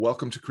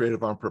Welcome to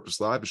Creative on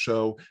Purpose Live, a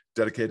show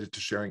dedicated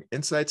to sharing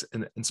insights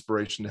and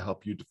inspiration to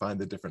help you define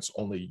the difference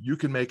only you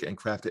can make and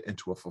craft it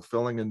into a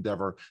fulfilling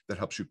endeavor that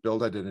helps you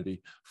build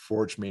identity,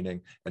 forge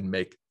meaning, and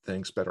make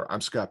things better. I'm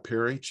Scott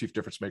Perry, Chief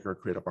Difference Maker at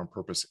Creative on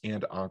Purpose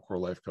and Encore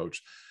Life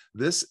Coach.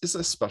 This is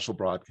a special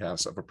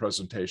broadcast of a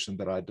presentation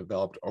that I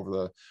developed over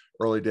the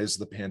early days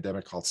of the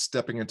pandemic called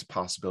Stepping into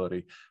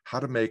Possibility: How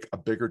to Make a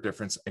Bigger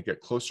Difference and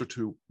Get Closer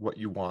to What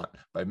You Want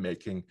by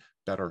Making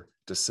Better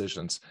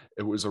Decisions.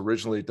 It was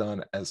originally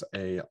done as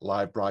a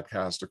live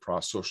broadcast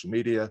across social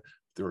media.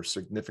 There were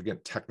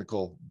significant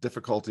technical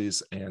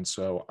difficulties, and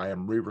so I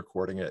am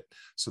re-recording it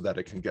so that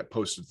it can get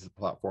posted to the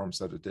platforms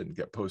that it didn't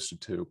get posted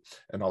to,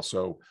 and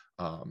also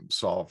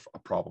solve a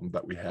problem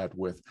that we had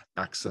with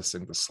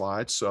accessing the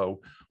slides.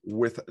 So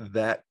with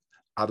that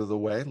out of the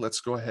way, let's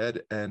go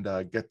ahead and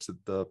get to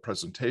the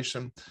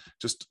presentation.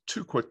 Just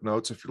two quick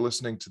notes. If you're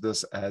listening to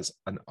this as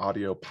an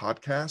audio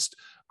podcast,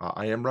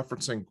 I am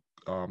referencing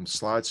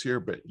slides here,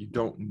 but you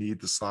don't need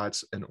the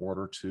slides in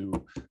order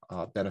to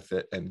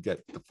benefit and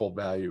get the full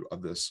value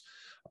of this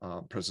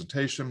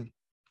presentation.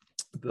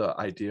 The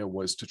idea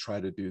was to try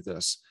to do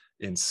this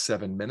in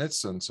 7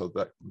 minutes, and so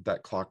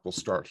that clock will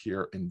start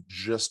here in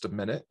just a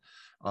minute.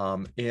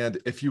 And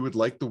if you would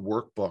like the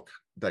workbook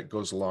that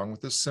goes along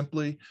with this,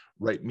 simply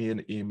write me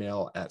an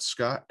email at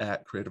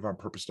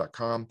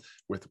scott@creativeonpurpose.com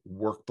with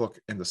workbook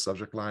in the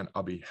subject line.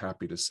 I'll be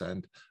happy to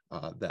send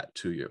that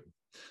to you.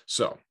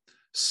 So,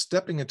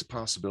 stepping into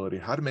possibility: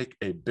 how to make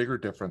a bigger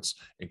difference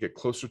and get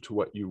closer to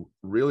what you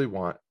really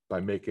want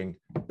by making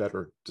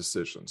better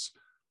decisions.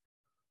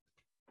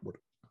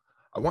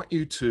 I want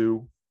you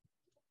to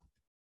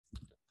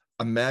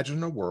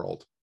imagine a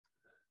world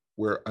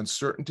where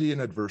uncertainty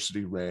and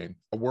adversity reign,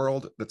 a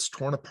world that's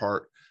torn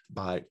apart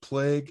by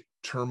plague,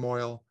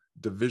 turmoil,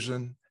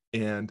 division,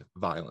 and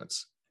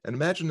violence. And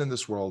imagine in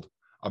this world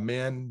a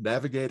man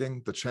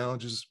navigating the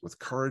challenges with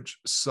courage,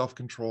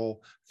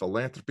 self-control,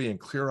 philanthropy, and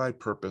clear-eyed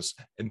purpose,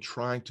 and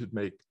trying to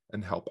make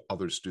and help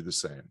others do the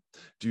same.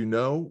 Do you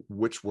know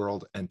which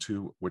world and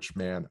to which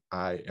man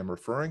I am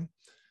referring?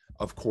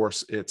 Of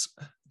course, it's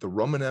the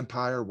Roman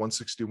Empire,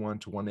 161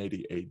 to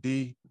 180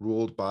 AD,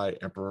 ruled by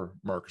Emperor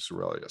Marcus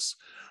Aurelius.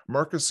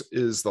 Marcus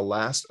is the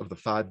last of the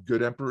 5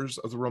 good emperors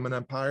of the Roman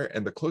Empire,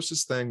 and the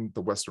closest thing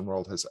the Western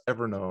world has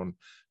ever known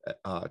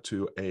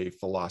to a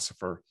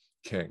philosopher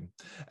king.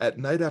 At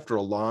night, after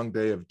a long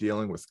day of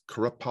dealing with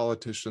corrupt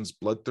politicians,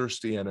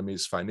 bloodthirsty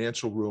enemies,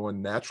 financial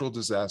ruin, natural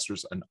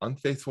disasters, an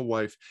unfaithful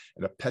wife,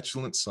 and a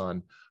petulant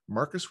son,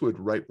 Marcus would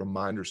write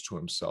reminders to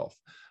himself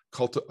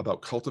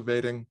about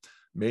cultivating,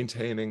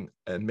 maintaining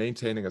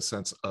a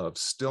sense of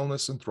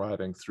stillness and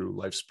thriving through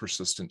life's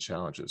persistent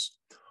challenges.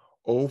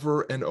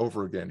 Over and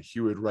over again, he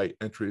would write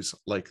entries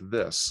like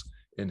this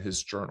in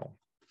his journal: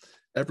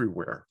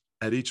 everywhere,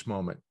 at each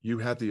moment, you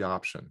have the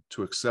option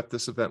to accept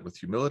this event with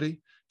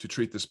humility, to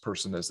treat this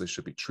person as they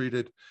should be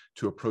treated,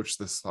 to approach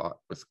this thought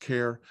with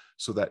care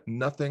so that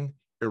nothing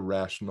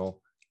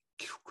irrational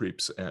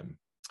creeps in.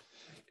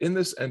 In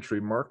this entry,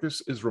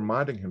 Marcus is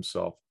reminding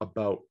himself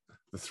about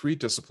the 3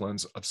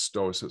 disciplines of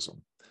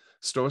Stoicism.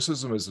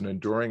 Stoicism is an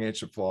enduring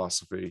ancient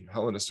philosophy,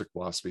 Hellenistic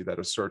philosophy, that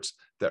asserts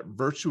that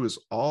virtue is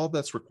all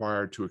that's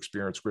required to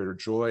experience greater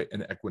joy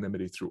and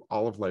equanimity through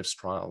all of life's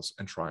trials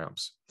and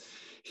triumphs.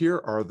 Here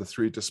are the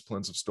 3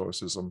 disciplines of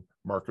Stoicism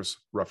Marcus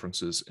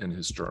references in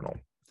his journal: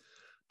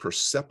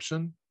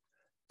 perception,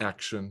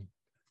 action,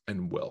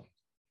 and will.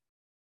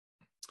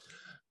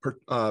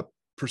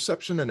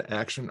 Perception and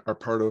action are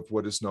part of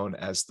what is known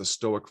as the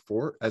Stoic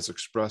Four, as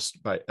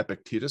expressed by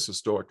Epictetus, a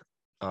Stoic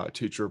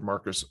teacher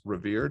Marcus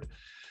revered.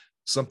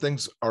 Some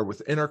things are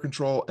within our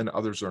control and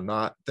others are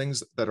not.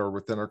 Things that are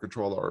within our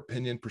control are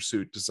opinion,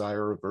 pursuit,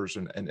 desire,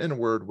 aversion, and in a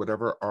word,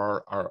 whatever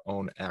are our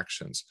own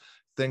actions.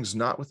 Things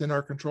not within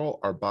our control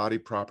are body,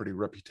 property,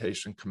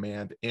 reputation,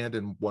 command, and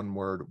in one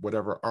word,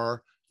 whatever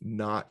are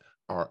not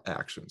our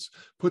actions.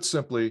 Put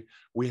simply,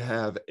 we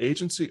have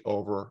agency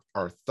over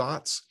our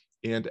thoughts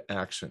and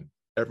action.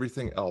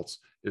 Everything else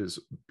is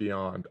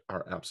beyond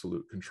our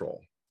absolute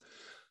control.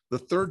 The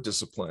 3rd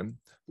discipline,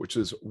 which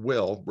is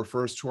will,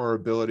 refers to our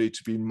ability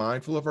to be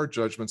mindful of our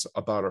judgments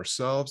about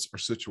ourselves, our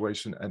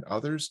situation, and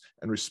others,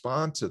 and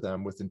respond to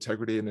them with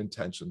integrity and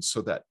intention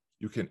so that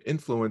you can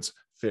influence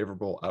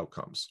favorable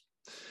outcomes.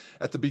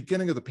 At the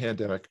beginning of the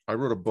pandemic, I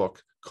wrote a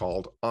book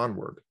called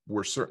Onward: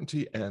 Where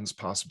Certainty Ends,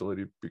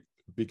 Possibility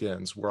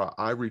Begins, where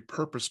I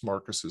repurposed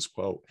Marcus's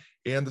quote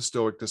and the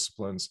Stoic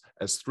disciplines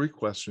as 3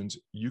 questions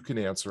you can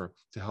answer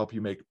to help you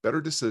make better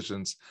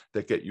decisions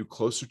that get you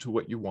closer to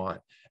what you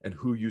want and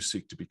who you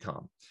seek to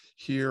become.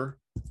 Here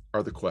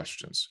are the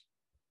questions: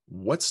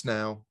 what's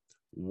now?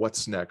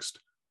 What's next?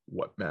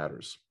 What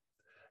matters?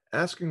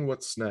 Asking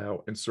what's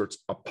now inserts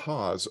a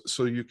pause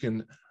so you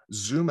can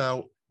zoom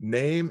out,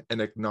 name, and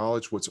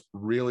acknowledge what's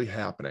really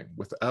happening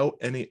without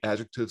any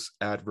adjectives,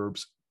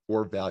 adverbs,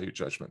 or value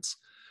judgments.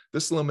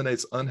 This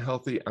eliminates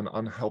unhealthy and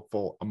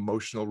unhelpful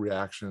emotional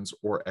reactions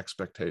or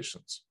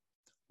expectations.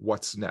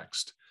 What's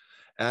next?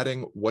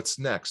 Adding what's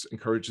next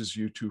encourages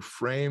you to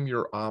frame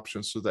your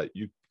options so that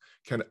you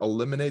can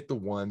eliminate the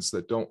ones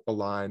that don't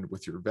align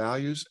with your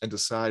values and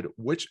decide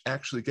which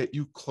actually get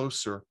you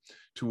closer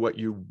to what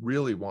you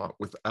really want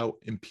without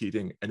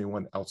impeding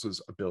anyone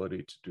else's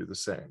ability to do the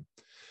same.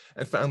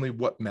 And finally,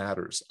 what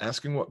matters?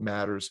 Asking what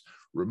matters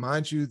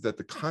reminds you that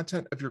the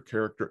content of your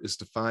character is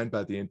defined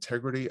by the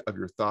integrity of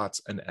your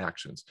thoughts and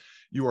actions.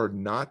 You are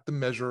not the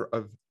measure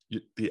of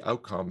the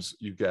outcomes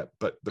you get,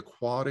 but the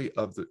quality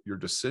of your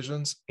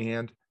decisions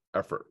and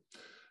effort.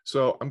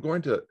 So I'm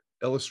going to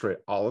illustrate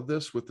all of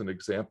this with an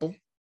example.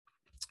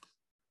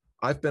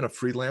 I've been a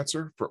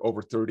freelancer for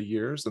over 30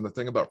 years. And the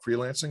thing about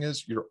freelancing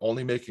is you're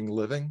only making a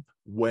living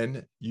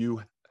when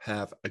you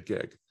have a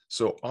gig.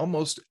 So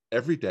almost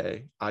every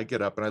day I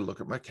get up and I look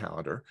at my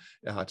calendar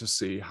to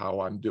see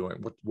how I'm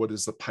doing. What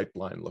does the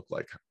pipeline look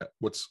like?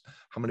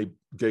 How many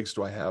gigs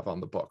do I have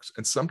on the books?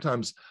 And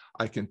sometimes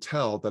I can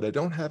tell that I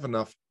don't have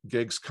enough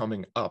gigs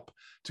coming up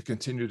to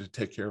continue to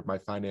take care of my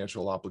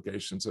financial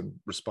obligations and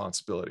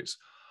responsibilities.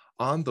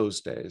 On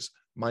those days,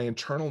 my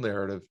internal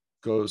narrative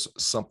goes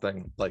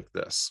something like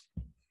this.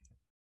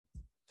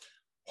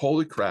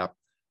 Holy crap,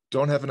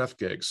 don't have enough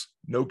gigs.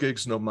 No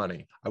gigs, no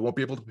money. I won't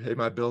be able to pay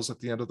my bills at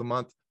the end of the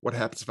month. What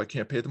happens if I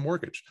can't pay the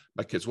mortgage?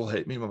 My kids will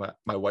hate me.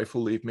 My wife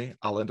will leave me.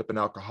 I'll end up an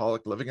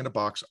alcoholic living in a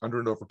box under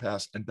an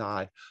overpass and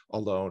die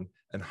alone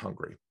and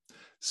hungry.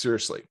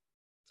 Seriously,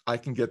 I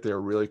can get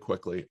there really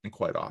quickly and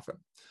quite often.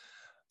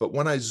 But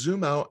when I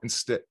zoom out and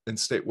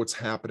state what's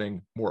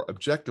happening more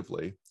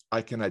objectively,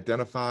 I can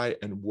identify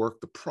and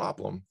work the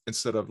problem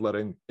instead of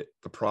letting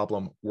the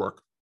problem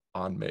work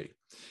on me.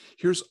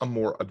 Here's a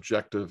more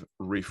objective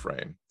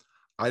reframe.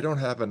 I don't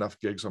have enough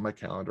gigs on my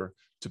calendar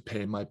to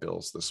pay my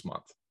bills this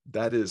month.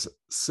 That is,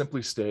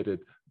 simply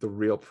stated, the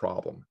real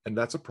problem. And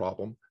that's a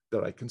problem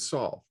that I can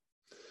solve.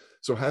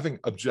 So having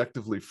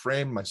objectively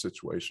framed my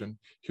situation,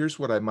 here's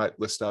what I might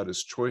list out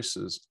as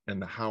choices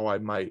and how I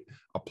might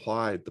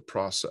apply the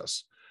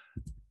process.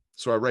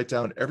 So I write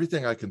down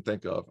everything I can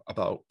think of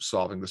about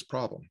solving this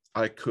problem.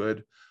 I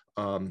could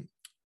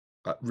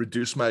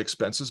reduce my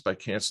expenses by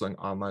canceling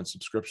online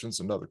subscriptions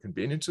and other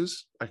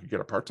conveniences. I could get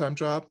a part-time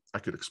job. I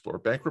could explore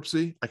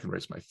bankruptcy. I can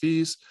raise my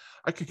fees.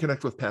 I can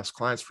connect with past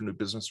clients for new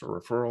business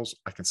or referrals.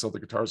 I can sell the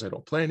guitars I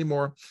don't play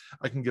anymore.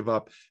 I can give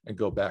up and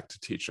go back to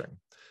teaching.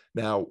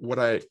 Now, what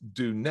I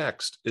do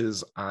next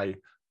is I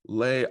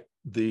lay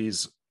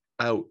these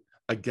out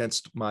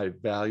against my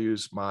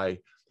values, my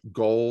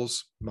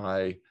goals,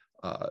 my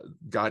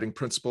guiding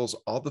principles,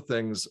 all the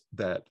things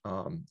that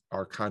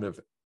are kind of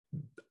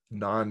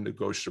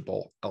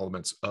non-negotiable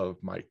elements of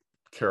my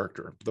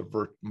character,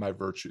 my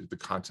virtue, the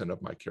content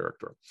of my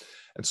character.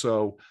 And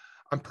so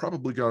I'm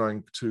probably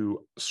going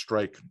to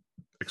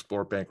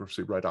explore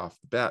bankruptcy right off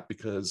the bat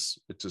because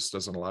it just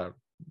doesn't align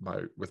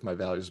with my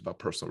values about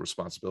personal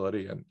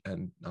responsibility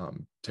and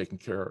taking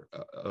care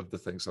of the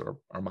things that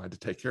are mine to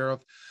take care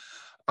of.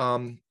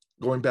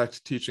 Going back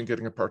to teaching,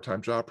 getting a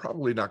part-time job,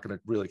 probably not going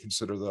to really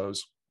consider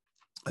those.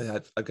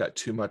 I've got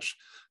too much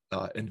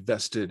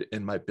invested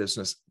in my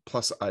business.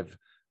 Plus, I've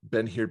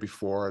been here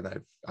before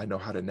and I know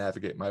how to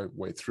navigate my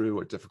way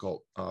through a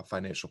difficult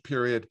financial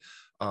period.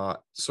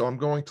 So I'm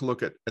going to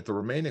look at the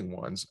remaining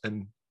ones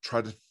and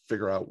try to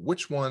figure out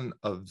which one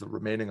of the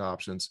remaining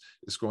options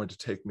is going to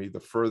take me the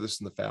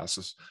furthest and the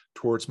fastest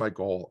towards my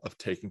goal of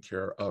taking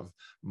care of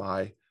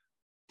my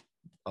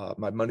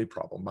money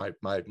problem,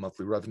 my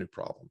monthly revenue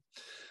problem.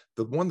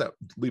 The one that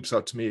leaps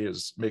out to me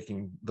as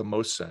making the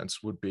most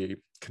sense would be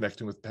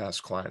connecting with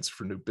past clients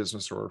for new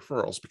business or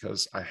referrals,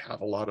 because I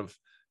have a lot of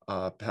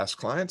past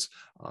clients.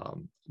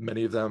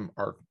 Many of them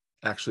are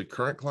actually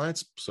current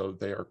clients, so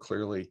they are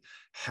clearly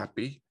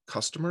happy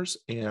customers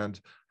and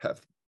have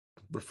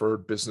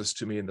referred business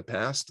to me in the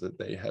past, that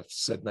they have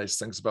said nice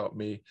things about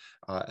me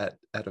at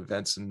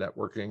events and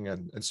networking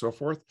and so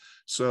forth.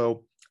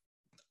 So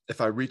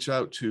if I reach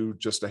out to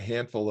just a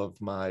handful of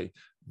my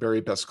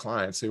very best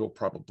clients, they will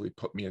probably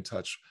put me in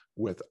touch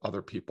with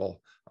other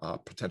people,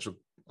 potential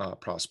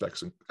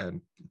prospects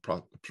and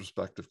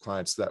prospective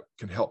clients that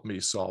can help me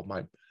solve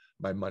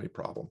my money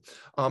problem.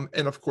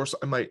 And of course,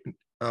 I might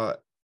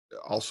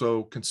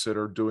also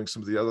consider doing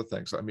some of the other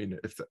things. I mean,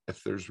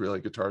 if there's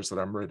really guitars that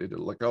I'm ready to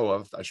let go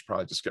of, I should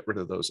probably just get rid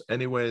of those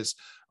anyways.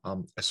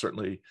 I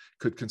certainly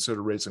could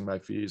consider raising my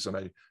fees, and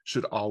I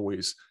should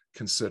always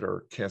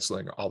consider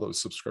canceling all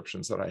those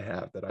subscriptions that I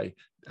have that I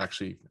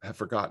actually have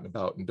forgotten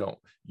about and don't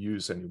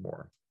use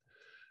anymore.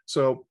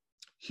 So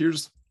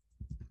here's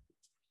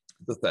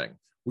the thing.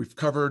 We've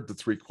covered the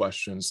 3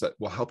 questions that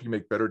will help you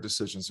make better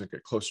decisions and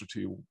get closer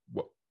to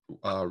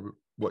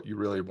what you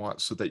really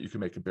want so that you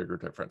can make a bigger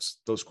difference.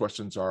 Those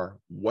questions are: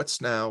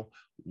 what's now,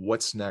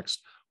 what's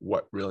next,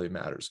 what really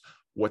matters.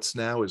 What's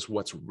now is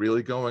what's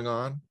really going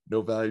on,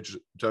 no value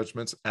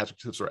judgments,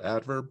 adjectives, or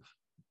adverb.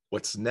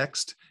 What's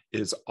next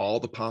is all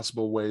the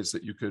possible ways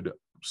that you could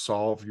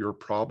solve your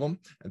problem.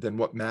 And then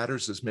what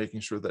matters is making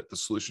sure that the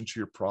solution to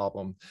your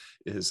problem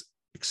is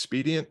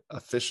expedient,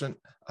 efficient,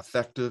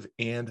 effective,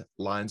 and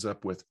lines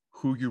up with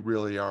who you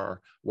really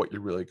are, what you're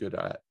really good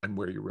at, and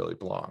where you really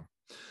belong.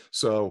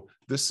 So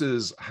this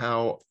is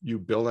how you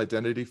build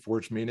identity,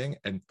 forge meaning,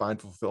 and find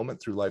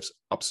fulfillment through life's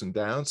ups and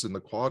downs. And the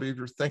quality of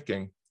your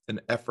thinking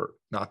and effort,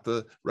 not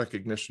the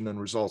recognition and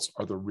results,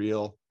 are the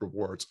real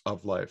rewards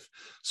of life.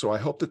 So I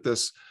hope that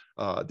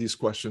these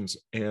questions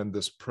and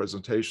this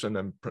presentation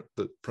and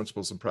the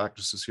principles and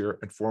practices here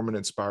inform and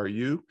inspire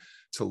you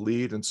to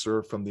lead and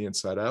serve from the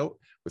inside out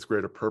with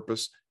greater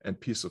purpose and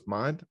peace of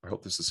mind. I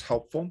hope this is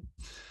helpful.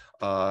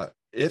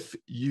 If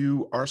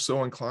you are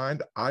so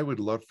inclined, I would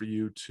love for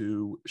you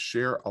to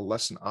share a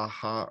lesson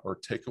aha or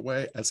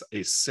takeaway as a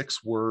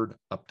 6-word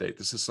update.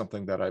 This is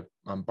something that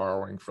I'm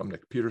borrowing from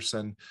Nick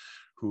Peterson,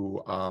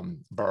 who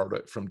borrowed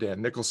it from Dan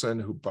Nicholson,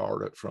 who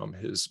borrowed it from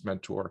his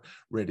mentor,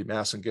 Randy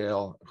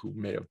Massengale, who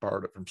may have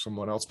borrowed it from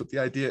someone else. But the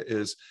idea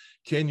is,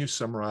 can you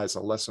summarize a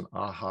lesson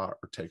aha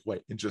or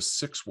takeaway in just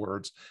 6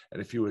 words?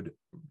 And if you would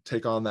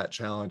take on that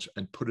challenge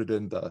and put it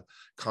in the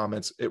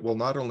comments, it will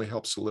not only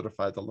help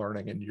solidify the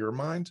learning in your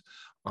mind,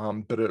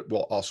 but it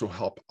will also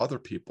help other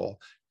people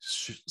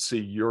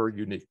see your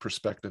unique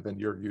perspective and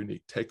your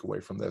unique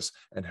takeaway from this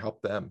and help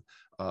them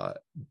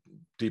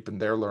deepen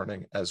their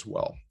learning as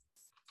well.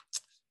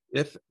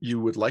 If you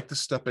would like the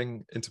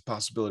Stepping into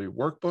Possibility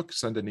workbook,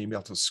 send an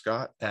email to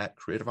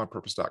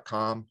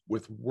scott@creativeonpurpose.com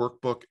with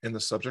workbook in the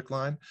subject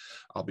line.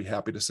 I'll be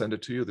happy to send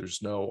it to you.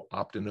 There's no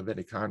opt-in of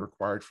any kind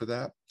required for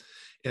that.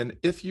 And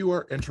if you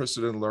are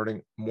interested in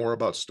learning more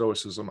about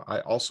Stoicism, I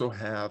also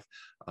have,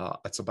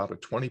 it's about a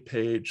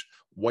 20-page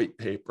white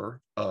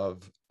paper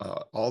of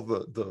all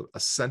the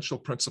essential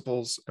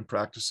principles and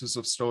practices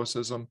of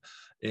Stoicism,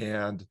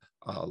 and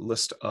a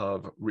list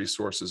of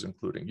resources,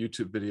 including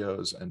YouTube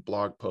videos and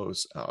blog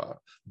posts,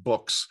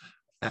 books,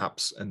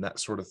 apps, and that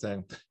sort of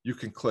thing. You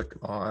can click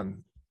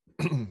on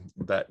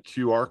that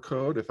QR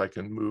code. If I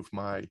can move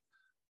my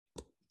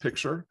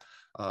picture,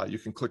 you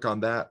can click on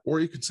that, or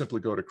you can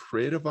simply go to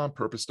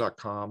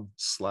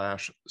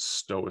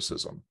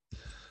creativeonpurpose.com/stoicism.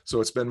 So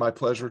it's been my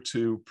pleasure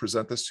to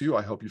present this to you.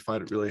 I hope you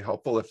find it really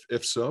helpful.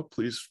 If so,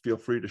 please feel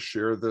free to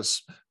share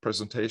this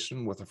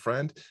presentation with a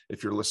friend.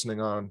 If you're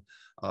listening on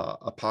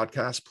a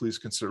podcast, please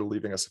consider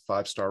leaving us a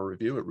 5-star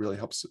review. It really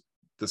helps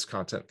this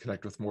content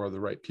connect with more of the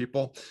right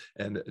people.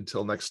 And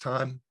until next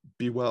time,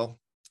 be well,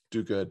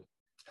 do good,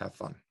 have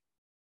fun.